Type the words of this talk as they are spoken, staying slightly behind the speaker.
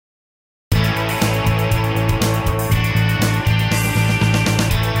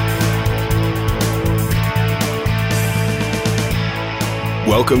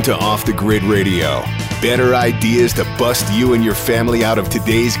Welcome to Off the Grid Radio. Better ideas to bust you and your family out of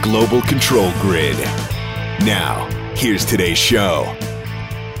today's global control grid. Now, here's today's show.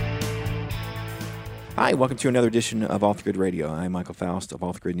 Hi, welcome to another edition of Off the Grid Radio. I'm Michael Faust of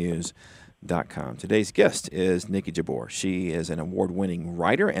offthegridnews.com. Today's guest is Nikki Jabbour. She is an award-winning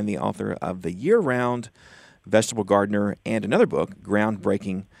writer and the author of The Year-Round Vegetable Gardener and another book,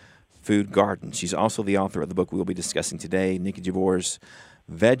 Groundbreaking Food Garden. She's also the author of the book we will be discussing today, Nikki Jabbour's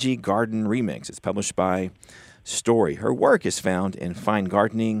Veggie Garden Remix. It's published by Story. Her work is found in fine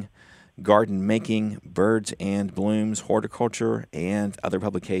gardening, garden making, birds and blooms, horticulture, and other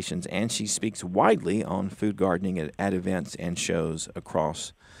publications. And she speaks widely on food gardening at events and shows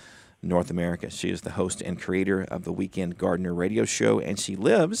across North America. She is the host and creator of the Weekend Gardener radio show, and she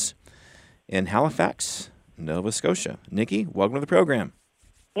lives in Halifax, Nova Scotia. Nikki, welcome to the program.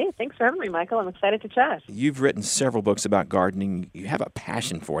 Hey, thanks for having me, Michael. I'm excited to chat. You've written several books about gardening. You have a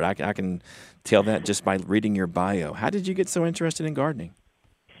passion for it. I can tell that just by reading your bio. How did you get so interested in gardening?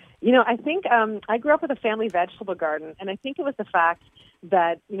 You know, I think I grew up with a family vegetable garden, and I think it was the fact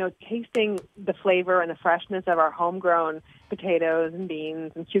that, tasting the flavor and the freshness of our homegrown potatoes and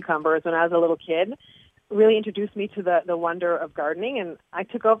beans and cucumbers when I was a little kid really introduced me to the wonder of gardening. And I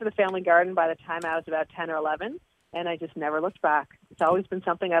took over the family garden by the time I was about 10 or 11. And I just never looked back. It's always been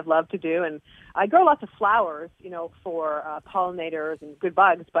something I've loved to do. And I grow lots of flowers, for pollinators and good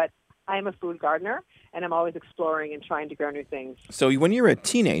bugs, but I am a food gardener, and I'm always exploring and trying to grow new things. So when you were a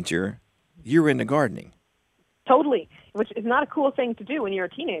teenager, you were into gardening. Totally, which is not a cool thing to do when you're a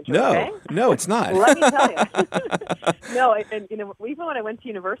teenager. No, okay? No, it's not. Let me tell you. No, and even when I went to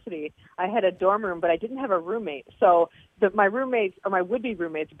university, I had a dorm room, but I didn't have a roommate. So my roommate's or my would-be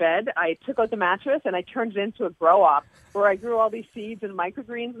roommate's bed, I took out the mattress and I turned it into a grow-op where I grew all these seeds and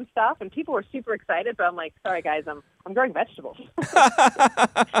microgreens and stuff. And people were super excited, but I'm like, sorry guys, I'm growing vegetables.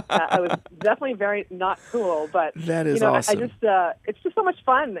 I was definitely very not cool, but that is awesome. It's just so much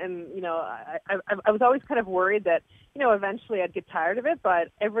fun, and I was always kind of worried that eventually I'd get tired of it, but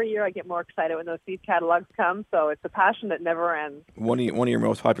every year I get more excited when those seed catalogs come. So it's a passion that never ends. One of your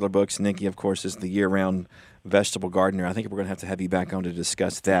most popular books, Nikki, of course, is The Year-Round Vegetable Gardener. I think we're going to have you back on to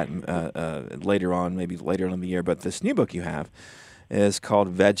discuss that later on, maybe later in the year. But this new book you have is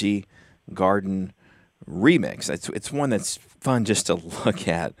called Veggie Garden Remix. It's one that's fun just to look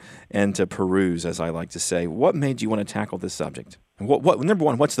at and to peruse, as I like to say. What made you want to tackle this subject? What number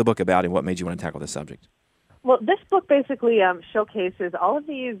one, what's the book about, and what made you want to tackle this subject? Well, this book basically showcases all of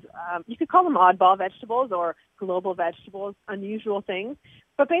these, you could call them oddball vegetables or global vegetables, unusual things.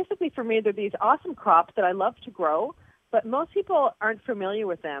 But basically for me, they're these awesome crops that I love to grow, but most people aren't familiar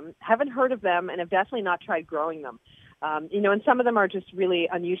with them, haven't heard of them, and have definitely not tried growing them. And some of them are just really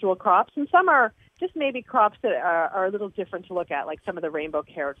unusual crops, and some are just maybe crops that are a little different to look at, like some of the rainbow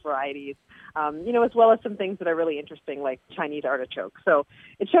carrot varieties, as well as some things that are really interesting, like Chinese artichoke. So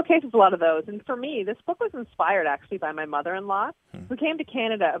it showcases a lot of those. And for me, this book was inspired, actually, by my mother-in-law, who came to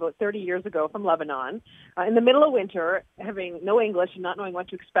Canada about 30 years ago from Lebanon, in the middle of winter, having no English and not knowing what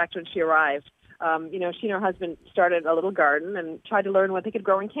to expect when she arrived. She and her husband started a little garden and tried to learn what they could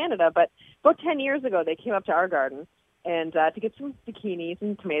grow in Canada. But about 10 years ago, they came up to our garden and to get some zucchinis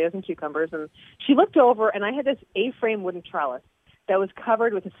and tomatoes and cucumbers. And she looked over, and I had this A-frame wooden trellis that was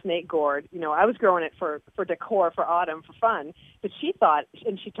covered with a snake gourd. I was growing it for decor, for autumn, for fun. But she thought,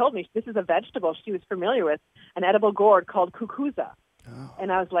 and she told me this is a vegetable she was familiar with, an edible gourd called kukuza. Oh.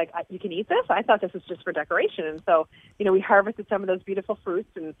 And I was like, you can eat this? I thought this was just for decoration. And so, we harvested some of those beautiful fruits,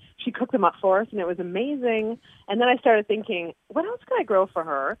 and she cooked them up for us, and it was amazing. And then I started thinking, what else could I grow for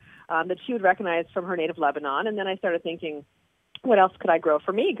her that she would recognize from her native Lebanon? And then I started thinking, what else could I grow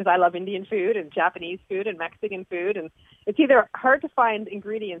for me? Because I love Indian food and Japanese food and Mexican food. And it's either hard to find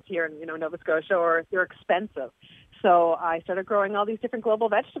ingredients here in, Nova Scotia, or they're expensive. So I started growing all these different global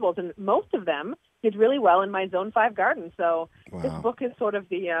vegetables, and most of them did really well in my Zone 5 garden. So This book is sort of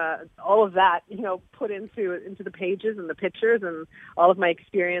the all of that, put into the pages and the pictures and all of my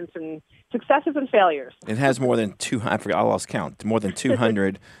experience and successes and failures. It has more than I lost count, more than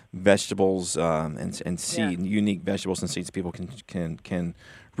 200 vegetables and seed, unique vegetables and seeds people can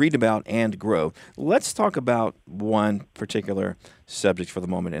read about and grow. Let's talk about one particular subject for the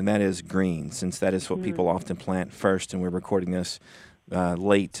moment, and that is greens, since that is what people often plant first, and we're recording this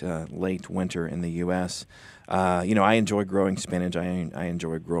late winter in the U.S. I enjoy growing spinach. I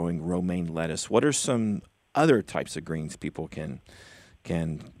enjoy growing romaine lettuce. What are some other types of greens people can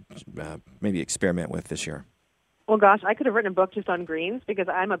maybe experiment with this year? Well, gosh, I could have written a book just on greens because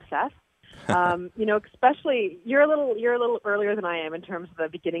I'm obsessed. Especially you're a little earlier than I am in terms of the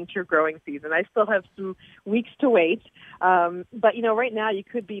beginning to your growing season. I still have some weeks to wait. But right now you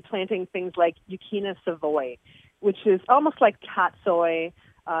could be planting things like Euchaena Savoy, which is almost like tatsoi.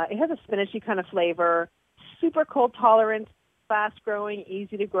 It has a spinachy kind of flavor, super cold tolerant, fast growing,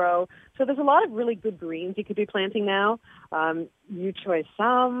 easy to grow. So there's a lot of really good greens you could be planting now. Yu Choi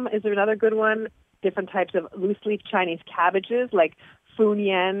Sam is another good one. Different types of loose leaf Chinese cabbages like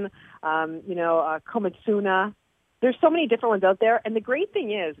Funyan, Kometsuna. There's so many different ones out there. And the great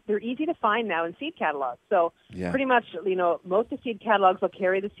thing is they're easy to find now in seed catalogs. So pretty much, most of the seed catalogs will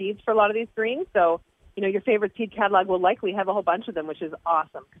carry the seeds for a lot of these greens. So your favorite seed catalog will likely have a whole bunch of them, which is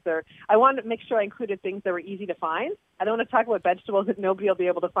awesome. Because I wanted to make sure I included things that were easy to find. I don't want to talk about vegetables that nobody will be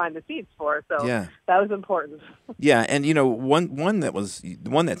able to find the seeds for. So that was important. Yeah, and one that's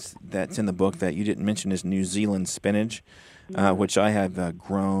in the book that you didn't mention is New Zealand spinach, which I have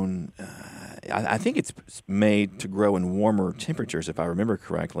grown. I think it's made to grow in warmer temperatures, if I remember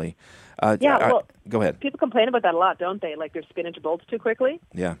correctly. Go ahead. People complain about that a lot, don't they? Like their spinach bolts too quickly.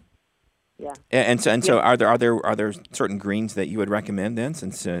 Yeah. Yeah. So are there certain greens that you would recommend then?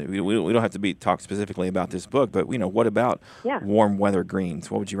 Since we don't have to talk specifically about this book, but what about warm weather greens?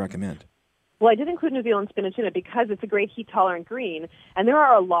 What would you recommend? Well, I did include New Zealand spinach in it because it's a great heat-tolerant green, and there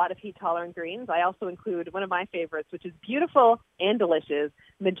are a lot of heat-tolerant greens. I also include one of my favorites, which is beautiful and delicious,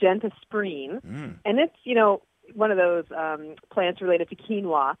 magenta spreen. And it's, one of those plants related to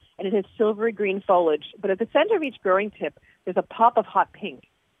quinoa, and it has silvery green foliage. But at the center of each growing tip, there's a pop of hot pink.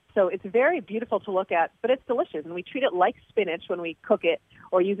 So it's very beautiful to look at, but it's delicious. And we treat it like spinach when we cook it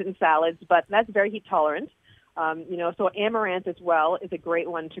or use it in salads, but that's very heat-tolerant. So amaranth as well is a great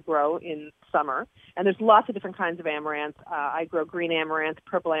one to grow in summer. And there's lots of different kinds of amaranth. I grow green amaranth,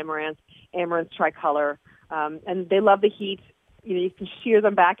 purple amaranth, amaranth tricolor. And they love the heat. You can shear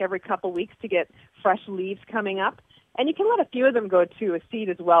them back every couple weeks to get fresh leaves coming up. And you can let a few of them go to a seed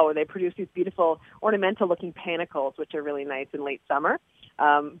as well, where they produce these beautiful ornamental-looking panicles, which are really nice in late summer.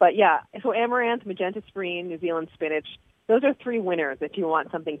 So amaranth, magenta spreen, New Zealand spinach, those are three winners if you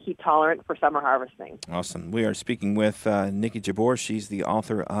want something heat-tolerant for summer harvesting. Awesome. We are speaking with Nikki Jabbour. She's the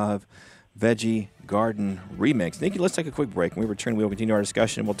author of Veggie Garden Remix. Nikki, let's take a quick break. When we return, we'll continue our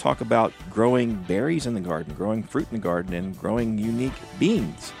discussion. We'll talk about growing berries in the garden, growing fruit in the garden, and growing unique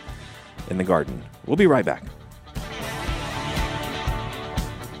beans in the garden. We'll be right back.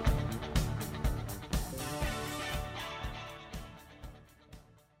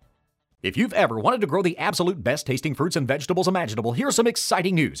 If you've ever wanted to grow the absolute best tasting fruits and vegetables imaginable, here's some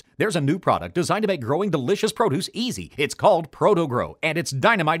exciting news. There's a new product designed to make growing delicious produce easy. It's called ProtoGrow, and it's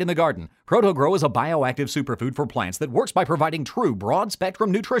dynamite in the garden. ProtoGrow is a bioactive superfood for plants that works by providing true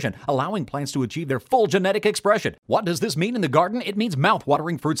broad-spectrum nutrition, allowing plants to achieve their full genetic expression. What does this mean in the garden? It means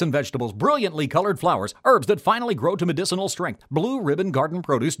mouth-watering fruits and vegetables, brilliantly colored flowers, herbs that finally grow to medicinal strength, blue ribbon garden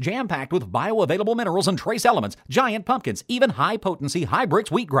produce jam-packed with bioavailable minerals and trace elements, giant pumpkins, even high-potency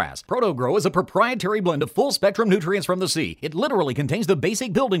Hybrix wheatgrass. ProtoGrow is a proprietary blend of full-spectrum nutrients from the sea. It literally contains the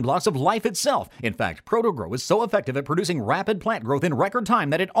basic building blocks of life itself. In fact, ProtoGrow is so effective at producing rapid plant growth in record time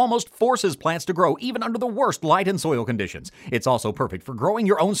that it almost forces plants to grow even under the worst light and soil conditions. It's also perfect for growing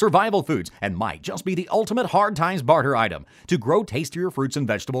your own survival foods and might just be the ultimate hard times barter item. To grow tastier fruits and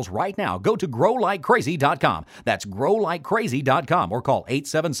vegetables right now, go to growlikecrazy.com. That's growlikecrazy.com or call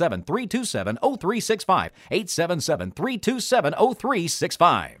 877-327-0365.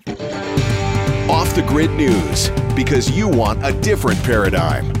 877-327-0365. Off the Grid News, because you want a different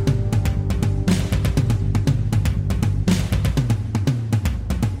paradigm.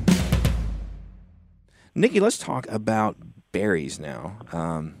 Nikki, let's talk about berries now,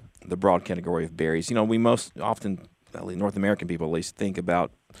 the broad category of berries. We most often, North American people at least, think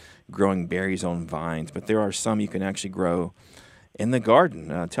about growing berries on vines, but there are some you can actually grow in the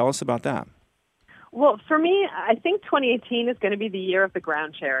garden. Tell us about that. Well, for me, I think 2018 is going to be the year of the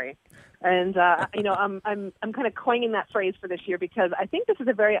ground cherry. And, I'm kind of coining that phrase for this year because I think this is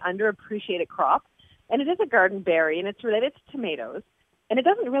a very underappreciated crop. And it is a garden berry, and it's related to tomatoes. And it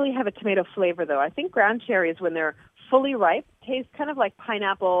doesn't really have a tomato flavor, though. I think ground cherries, when they're fully ripe, taste kind of like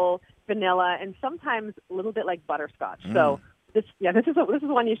pineapple, vanilla, and sometimes a little bit like butterscotch. So this is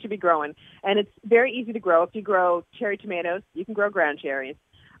one you should be growing. And it's very easy to grow. If you grow cherry tomatoes, you can grow ground cherries.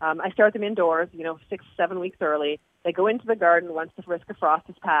 I start them indoors, 6-7 weeks early. They go into the garden once the risk of frost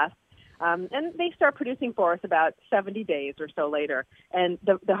has passed. And they start producing for us about 70 days or so later. And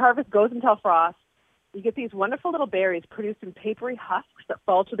the harvest goes until frost. You get these wonderful little berries produced in papery husks that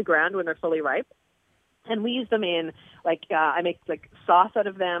fall to the ground when they're fully ripe. And we use them in, I make sauce out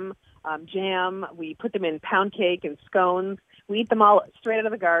of them, jam. We put them in pound cake and scones. We eat them all straight out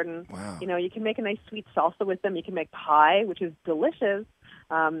of the garden. Wow. You know, you can make a nice sweet salsa with them. You can make pie, which is delicious.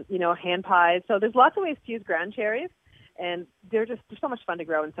 You know, hand pies. So there's lots of ways to use ground cherries, and they're so much fun to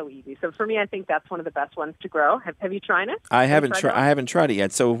grow and so easy. So for me, I think that's one of the best ones to grow. Have you tried it? I haven't tried it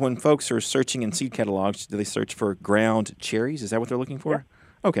yet. So when folks are searching in seed catalogs, do they search for ground cherries? Is that what they're looking for? Yeah.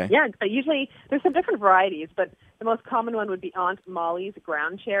 Okay. Yeah, usually there's some different varieties, but the most common one would be Aunt Molly's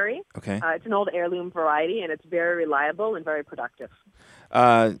ground cherry. Okay. It's an old heirloom variety, and it's very reliable and very productive.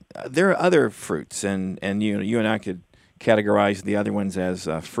 There are other fruits, and you and I could categorize the other ones as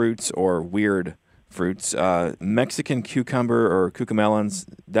fruits or weird fruits. Mexican cucumber or cucamelons,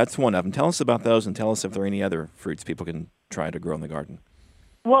 that's one of them. Tell us about those, and tell us if there are any other fruits people can try to grow in the garden.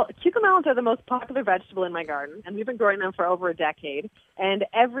 Well, cucamelons are the most popular vegetable in my garden, and we've been growing them for over a decade, and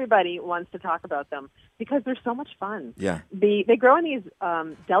everybody wants to talk about them because they're so much fun. Yeah. They grow in these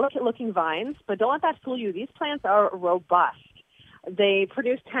delicate-looking vines, but don't let that fool you. These plants are robust. They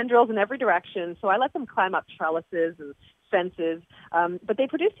produce tendrils in every direction, so I let them climb up trellises and fences. But they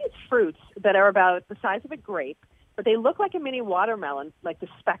produce these fruits that are about the size of a grape, but they look like a mini watermelon, like the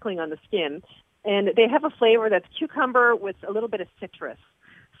speckling on the skin. And they have a flavor that's cucumber with a little bit of citrus.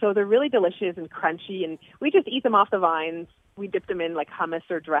 So they're really delicious and crunchy, and we just eat them off the vines. We dip them in like hummus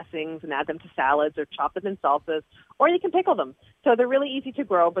or dressings and add them to salads or chop them in salsas, or you can pickle them. So they're really easy to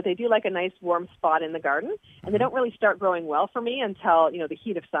grow, but they do like a nice warm spot in the garden, and they don't really start growing well for me until, the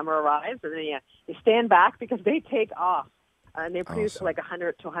heat of summer arrives, and then you stand back because they take off. And they produce like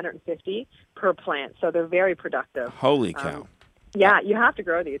 100 to 150 per plant, so they're very productive. Holy cow. Yeah, you have to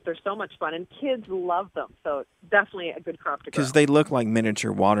grow these. They're so much fun, and kids love them. So definitely a good crop to grow. Because they look like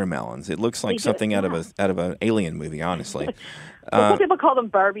miniature watermelons. It looks like something out of an alien movie, honestly. Some people call them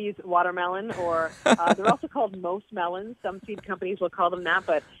Barbie's watermelon, or they're also called most melons. Some seed companies will call them that,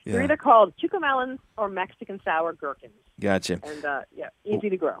 but they're either called cucamelons or Mexican sour gherkins. Gotcha. And easy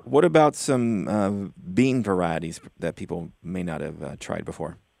to grow. What about some bean varieties that people may not have tried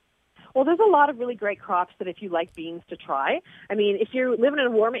before? Well, there's a lot of really great crops that if you like beans to try. I mean, if you're living in a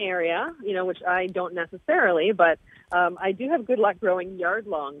warm area, which I don't necessarily, but I do have good luck growing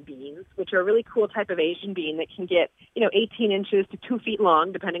yard-long beans, which are a really cool type of Asian bean that can get, 18 inches to 2 feet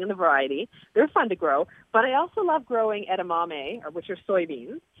long, depending on the variety. They're fun to grow. But I also love growing edamame, which are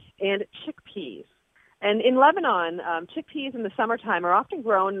soybeans, and chickpeas. And in Lebanon, chickpeas in the summertime are often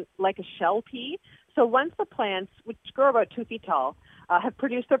grown like a shell pea. So once the plants, which grow about 2 feet tall, have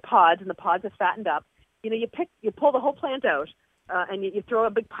produced their pods, and the pods have fattened up, you pull the whole plant out, and you throw a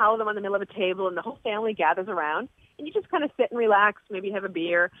big pile of them on the middle of a table, and the whole family gathers around, and you just kind of sit and relax, maybe have a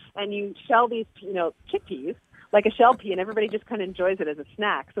beer, and you shell these, chickpeas like a shell pea, and everybody just kind of enjoys it as a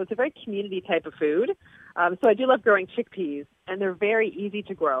snack. So it's a very community type of food. So I do love growing chickpeas, and they're very easy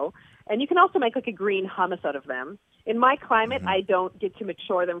to grow. And you can also make like a green hummus out of them. In my climate, I don't get to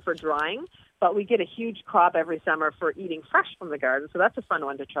mature them for drying, but we get a huge crop every summer for eating fresh from the garden, so that's a fun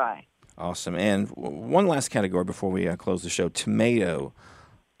one to try. Awesome. And one last category before we close the show, tomato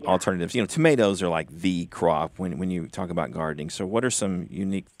alternatives. Tomatoes are like the crop when you talk about gardening. So what are some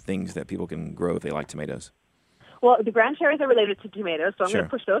unique things that people can grow if they like tomatoes? Well, the ground cherries are related to tomatoes, so I'm Sure. going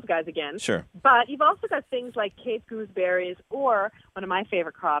to push those guys again. Sure. But you've also got things like Cape gooseberries, or one of my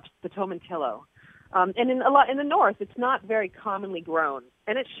favorite crops, the tomatillo. And in the north, it's not very commonly grown,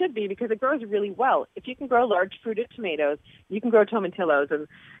 and it should be because it grows really well. If you can grow large fruited tomatoes, you can grow tomatillos. And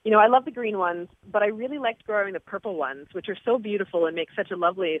I love the green ones, but I really liked growing the purple ones, which are so beautiful and make such a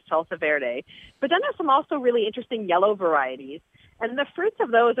lovely salsa verde. But then there's some also really interesting yellow varieties, and the fruits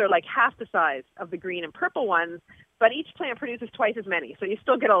of those are like half the size of the green and purple ones, but each plant produces twice as many, so you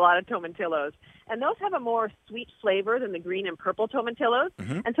still get a lot of tomatillos. And those have a more sweet flavor than the green and purple tomatillos,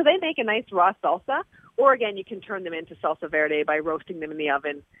 and so they make a nice raw salsa. Or, again, you can turn them into salsa verde by roasting them in the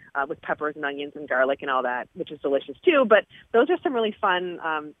oven with peppers and onions and garlic and all that, which is delicious too. But those are some really fun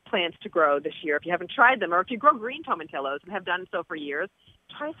plants to grow this year if you haven't tried them. Or if you grow green tomatillos and have done so for years,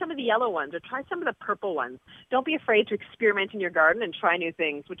 try some of the yellow ones or try some of the purple ones. Don't be afraid to experiment in your garden and try new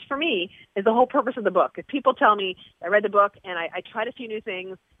things, which for me is the whole purpose of the book. If people tell me I read the book and I tried a few new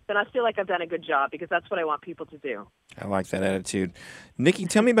things, then I feel like I've done a good job because that's what I want people to do. I like that attitude. Nikki,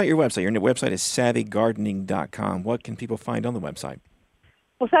 tell me about your website. Your website is savvygardening.com. What can people find on the website?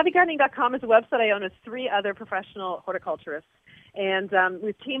 Well, savvygardening.com is a website I own with 3 other professional horticulturists. And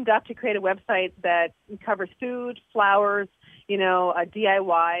we've teamed up to create a website that covers food, flowers,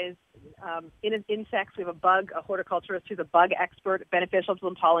 DIYs, insects. We have a horticulturist who's a bug expert, beneficials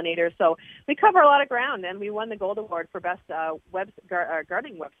and pollinators. So we cover a lot of ground, and we won the Gold Award for Best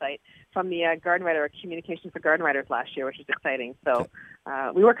Gardening Website from the Garden Writer Communication for Garden Writers last year, which is exciting. So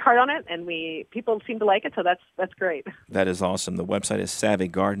we work hard on it, and people seem to like it, so that's great. That is awesome. The website is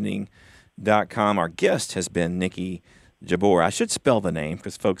savvygardening.com. Our guest has been Nikki Jabbour. I should spell the name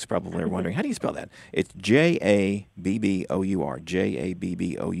because folks probably are wondering, how do you spell that? It's Jabbour,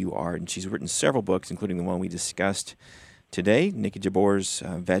 Jabbour, and she's written several books, including the one we discussed today, Nikki Jabbour's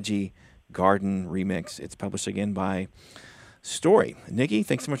Veggie Garden Remix. It's published again by Story. Nikki,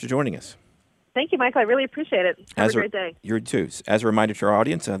 thanks so much for joining us. Thank you, Michael. I really appreciate it. Have a great day. You too. As a reminder to our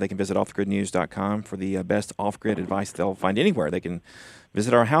audience, they can visit offthegridnews.com for the best off-grid advice they'll find anywhere. They can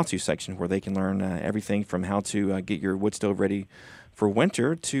visit our how-to section where they can learn everything from how to get your wood stove ready for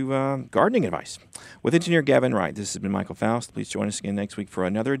winter to gardening advice. With engineer Gavin Wright, this has been Michael Faust. Please join us again next week for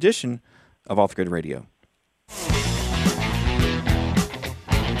another edition of Off the Grid Radio.